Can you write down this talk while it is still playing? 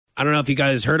I don't know if you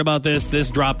guys heard about this.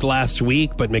 This dropped last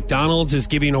week, but McDonald's is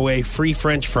giving away free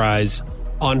French fries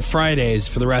on Fridays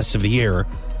for the rest of the year.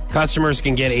 Customers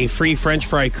can get a free French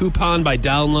fry coupon by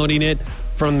downloading it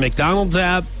from the McDonald's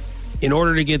app. In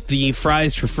order to get the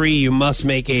fries for free, you must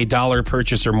make a $1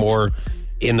 purchase or more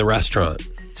in the restaurant.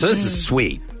 So this is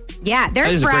sweet. Yeah, their That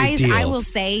fries, is a great deal. I will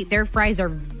say, their fries are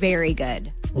very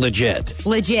good. Legit.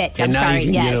 I'm now sorry. you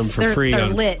can Yes. get them for They're free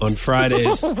lit. on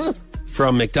Fridays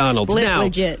from McDonald's. Now,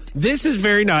 legit. This is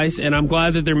very nice, and I'm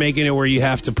glad that they're making it where you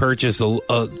have to purchase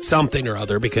something or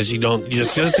other because you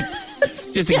just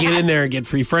to get in there and get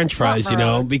free French fries,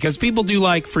 because people do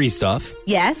like free stuff.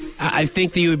 Yes. I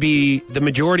think that you would be the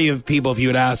majority of people if you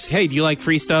would ask, hey, do you like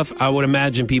free stuff? I would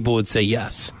imagine people would say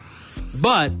yes.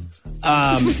 But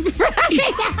That's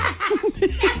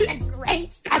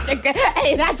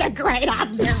a great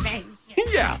observation.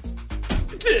 yeah.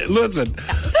 Listen,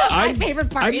 My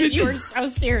favorite part is you were so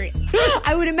serious.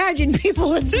 I would imagine people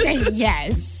would say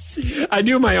yes. I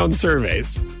do my own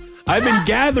surveys. I've been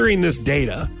gathering this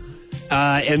data,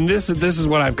 and this is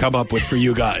what I've come up with for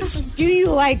you guys. Do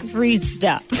you like free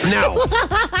stuff? Now,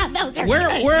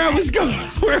 where I was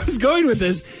going with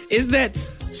this is that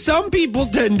some people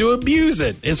tend to abuse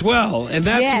it as well, and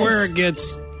that's where it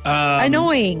gets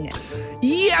annoying.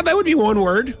 Yeah, that would be one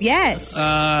word. Yes.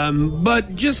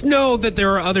 But just know that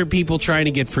there are other people trying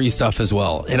to get free stuff as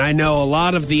well. And I know a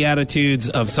lot of the attitudes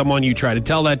of someone you try to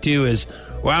tell that to is,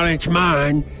 well, it's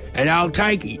mine, and I'll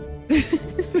take it.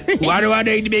 Why do I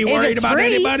need to be worried about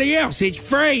anybody else? It's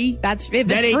free. If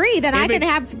it's free, then I can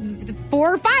have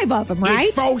 4 or 5 of them, right?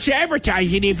 It's false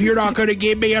advertising if you're not going to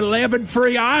give me 11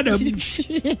 free items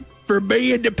for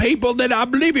me and the people that I'm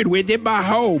living with in my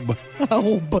home.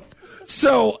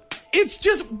 So it's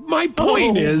just, my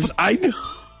point is, I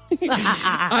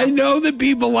know that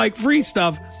people like free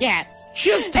stuff. Yes.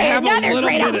 Just have a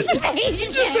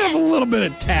little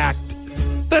bit of tact.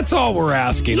 That's all we're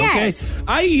asking, yes. Okay?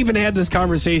 I even had this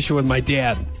conversation with my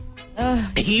dad.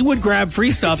 He would grab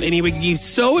free stuff, and he would be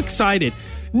so excited.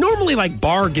 Normally, like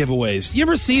bar giveaways. You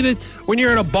ever see that when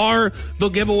you're at a bar, they'll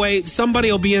give away,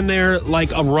 somebody will be in there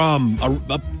like a rum,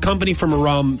 a company from a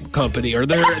rum company, or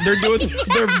they're doing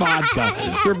their vodka.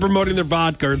 They're promoting their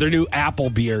vodka or their new apple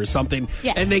beer or something.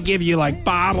 Yeah. And they give you like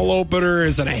bottle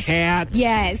openers and a hat.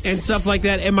 Yes. And stuff like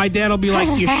that. And my dad will be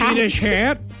like, you see this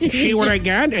hat? You see what I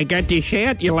got? I got this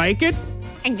hat. You like it?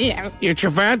 Yeah. It's a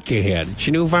vodka hat. It's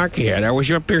a new vodka hat. I was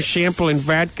up there sampling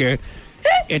vodka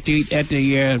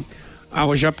I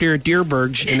was up there at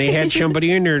Deerberg's, and they had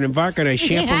somebody in there in the vodka, and I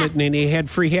sampled it, and then they had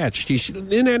free hats. Isn't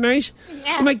that nice?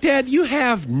 Yeah. I'm like, Dad, you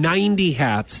have 90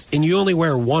 hats, and you only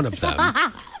wear one of them.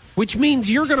 Which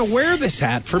means you're going to wear this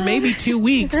hat for maybe 2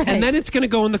 weeks, and then it's going to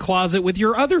go in the closet with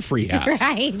your other free hats.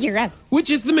 Right, you're up. Which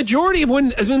is the majority of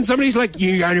when somebody's like,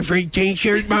 you got a free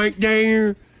T-shirt back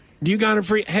there? Do you got a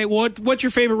free... Hey, what's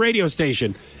your favorite radio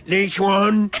station? This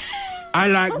one. I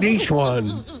like this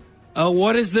one.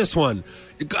 What is this one?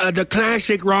 The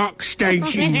classic rock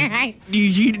station.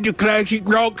 You see the classic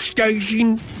rock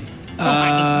station?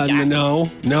 No,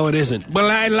 it isn't. Well,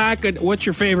 I like it. What's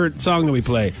your favorite song that we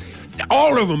play?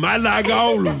 All of them. I like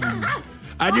all of them.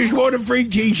 I just want a free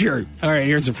T-shirt. All right,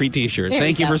 here's a free T-shirt.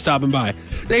 Thank you for stopping by.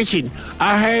 Listen,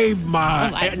 I have my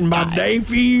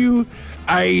nephew,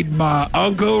 I had my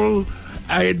uncle,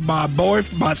 I had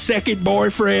my second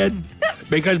boyfriend.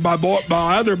 Because my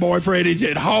other boyfriend is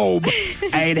at home,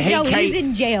 and he's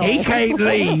in jail. He can't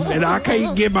leave, and I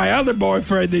can't get my other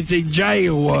boyfriend that's in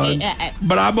jail one. Yeah.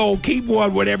 But I'm gonna keep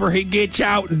one whenever he gets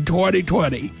out in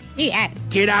 2020. Yeah.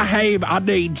 I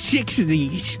need 6 of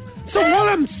these. So what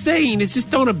I'm saying is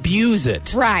just don't abuse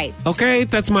it. Right. Okay?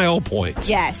 That's my whole point.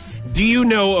 Yes. Do you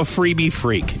know a freebie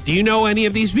freak? Do you know any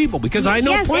of these people? Because I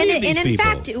know plenty of these people.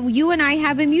 And in fact, you and I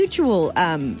have a mutual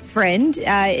friend.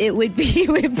 It would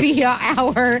be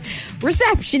our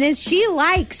receptionist. She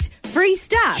likes free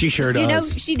stuff. She sure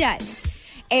does. She does.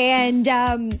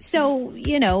 And so,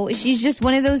 she's just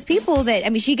one of those people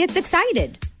that, she gets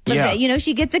excited. Yeah.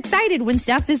 She gets excited when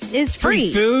stuff is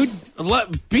free. Free food?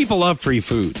 People love free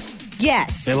food.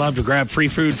 Yes. They love to grab free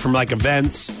food from like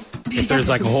events. If there's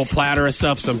like a whole platter of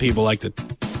stuff, some people like to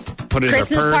put it in their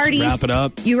purse, parties, wrap it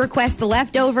up. You request the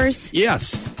leftovers.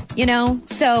 Yes.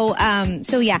 So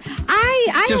yeah.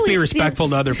 I just be respectful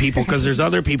to other people because there's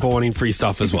other people wanting free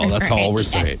stuff as well. That's all we're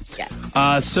saying.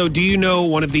 Yes. So do you know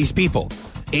one of these people?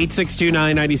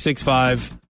 862-9965.